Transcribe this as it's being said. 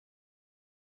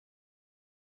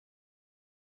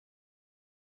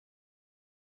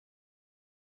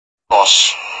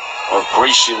Boss of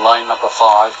Greece in lane number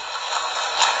 5.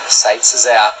 Sates is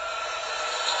out.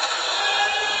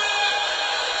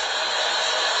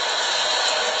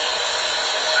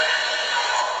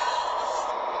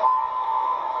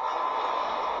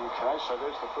 Okay, so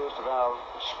there's the first of our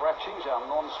scratchings, our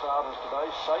non-starters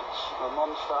today. Sates, a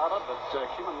non-starter, but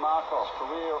Kim and Marcos,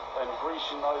 Korea and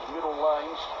Greece in those middle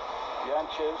lanes.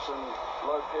 Yanchez and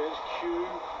Lopez. Q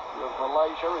of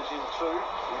Malaysia is in 2.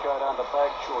 We go down to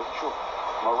Bagshore, Chuk,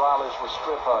 Morales,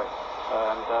 Restrepo,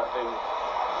 and then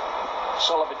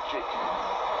Solovic.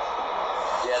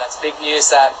 Yeah, that's big news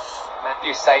that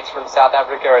Matthew Sates from South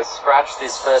Africa has scratched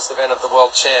his first event of the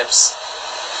World Champs.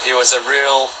 He was a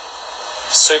real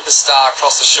superstar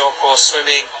across the short course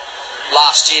swimming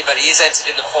last year, but he is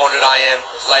entered in the 400 IM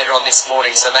later on this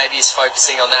morning, so maybe he's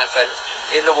focusing on that. But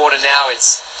in the water now,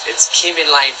 it's Kim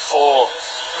in lane 4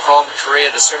 from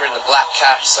Korea, the swimmer in the black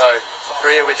cap. So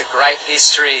Korea with a great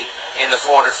history in the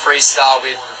 400 freestyle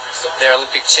with their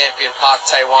Olympic champion Park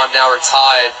Tae-wan, now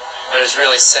retired, but has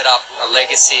really set up a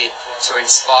legacy to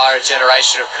inspire a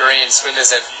generation of Korean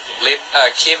swimmers. And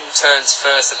Kim turns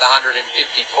first at the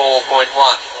 154.1.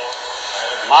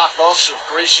 Marcos of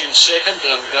Greece in second,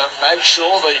 and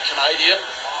Bagshore, the Canadian,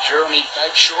 Jeremy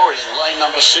Bagshore, is lane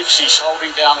number 6. He's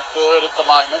holding down third at the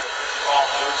moment.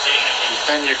 And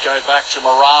then you go back to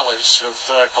Morales of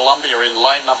Colombia in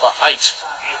lane number 8.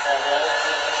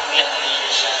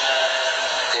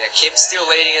 Yeah, Kim's still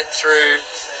leading it through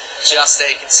just there.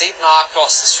 You can see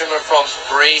Marcos, the swimmer from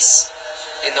Greece,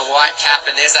 in the white cap,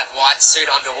 and there's that white suit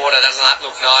underwater. Doesn't that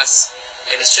look nice?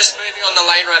 And it's just moving on the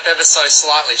lane rope ever so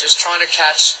slightly, just trying to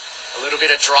catch a little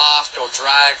bit of draft or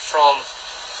drag from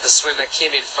the swimmer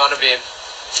Kim in front of him.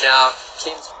 Now,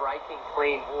 Kim's breaking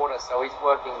clean water, so he's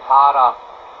working harder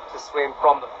to swim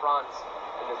from the front.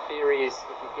 And the theory is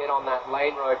if you get on that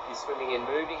lane rope, you're swimming in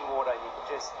moving water, you can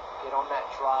just get on that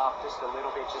draft just a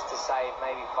little bit just to save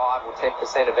maybe 5 or 10%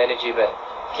 of energy. But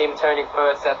Kim turning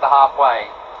first at the halfway.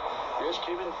 Yes,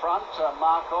 Kim in front,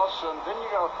 Marcos, and then you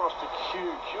go across to Q.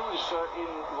 Q is in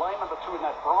lane number 2 in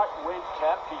that bright red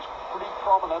cap. He's pretty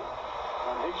prominent,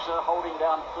 and he's holding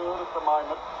down third at the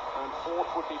moment, and fourth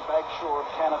would be Bagshore of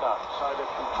Canada. So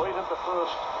they've completed the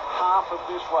first half of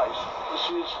this race. This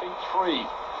is heat 3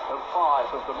 of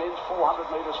 5 of the men's 400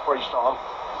 metres freestyle.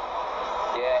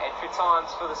 Yeah, entry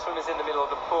times for the swimmers in the middle of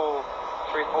the pool,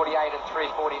 3:48 and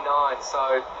 3:49,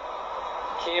 so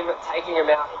Kim taking him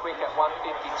out quick at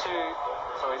 1:52,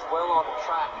 so he's well on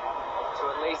track to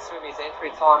at least swim his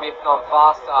entry time, if not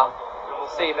faster. And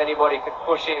we'll see if anybody can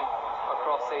push him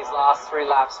across these last 3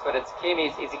 laps. But it's Kim,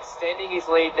 he's extending his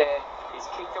lead there. He's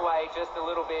kicked away just a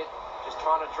little bit, just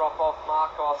trying to drop off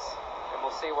Marcos, and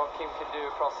we'll see what Kim can do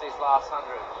across these last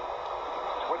 100.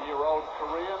 20-year-old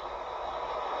Korean,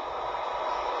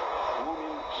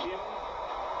 Woomin Kim.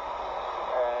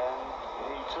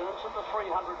 Turns at the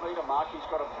 300-metre mark. He's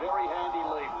got a very handy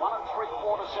lead. 1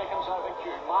 3/4 seconds over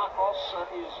Q. Marcos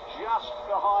is just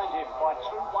behind him by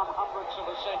 2/100ths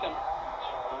of a second.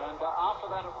 And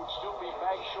after that, it would still be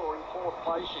Bagshore in 4th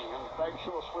placing, and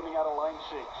Bagshore swimming out of lane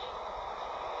 6.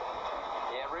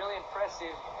 Yeah, really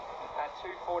impressive at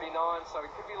 2:49. So we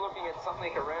could be looking at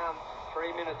something around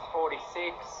 3 minutes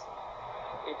 46.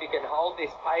 If he can hold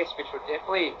this pace, which would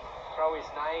definitely throw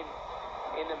his name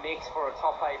in the mix for a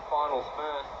top 8 finals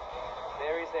berth.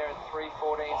 There he is there at 3:14,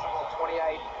 so it's a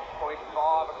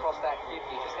 28.5 across that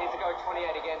 50. Just needs to go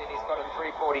 28 again, and he's got a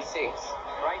 3:46.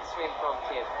 Great swim from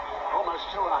Kim.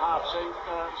 Almost 2.5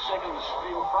 seconds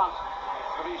in front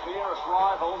of his nearest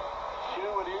rival.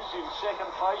 Q it is in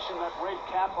second place in that red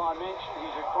cap I mentioned.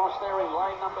 He's across there in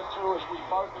lane number 2 as we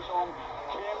focus on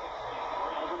Kim.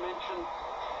 As I mentioned,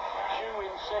 Q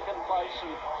in second place,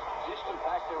 and distant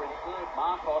back there in third,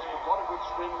 Marcos. But what a good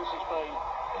swim this has been.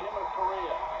 Kim of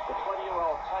Korea, the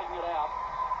 20-year-old, taking it out,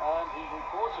 and he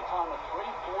records a time of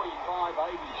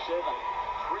 3:45.87,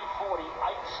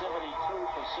 3:48.72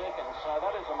 per second. So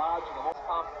that is a margin of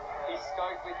pump. He's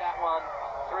scoped with that one.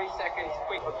 3 seconds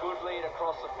quick, a good lead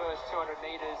across the first 200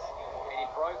 metres, and he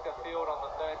broke the field on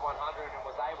the third 100 and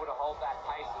was able to hold that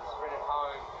pace and sprint it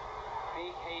home.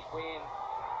 Big heat win,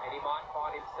 and he might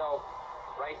find himself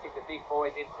racing the big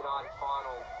boys in tonight's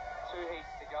final. 2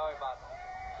 heats to go, but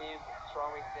him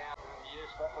throwing down. Yes,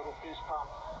 that little fist pump.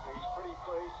 He's pretty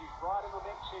pleased. He's right in the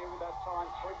mix here with that time,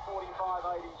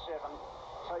 3:45.87,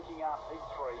 taking out heat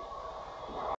 3.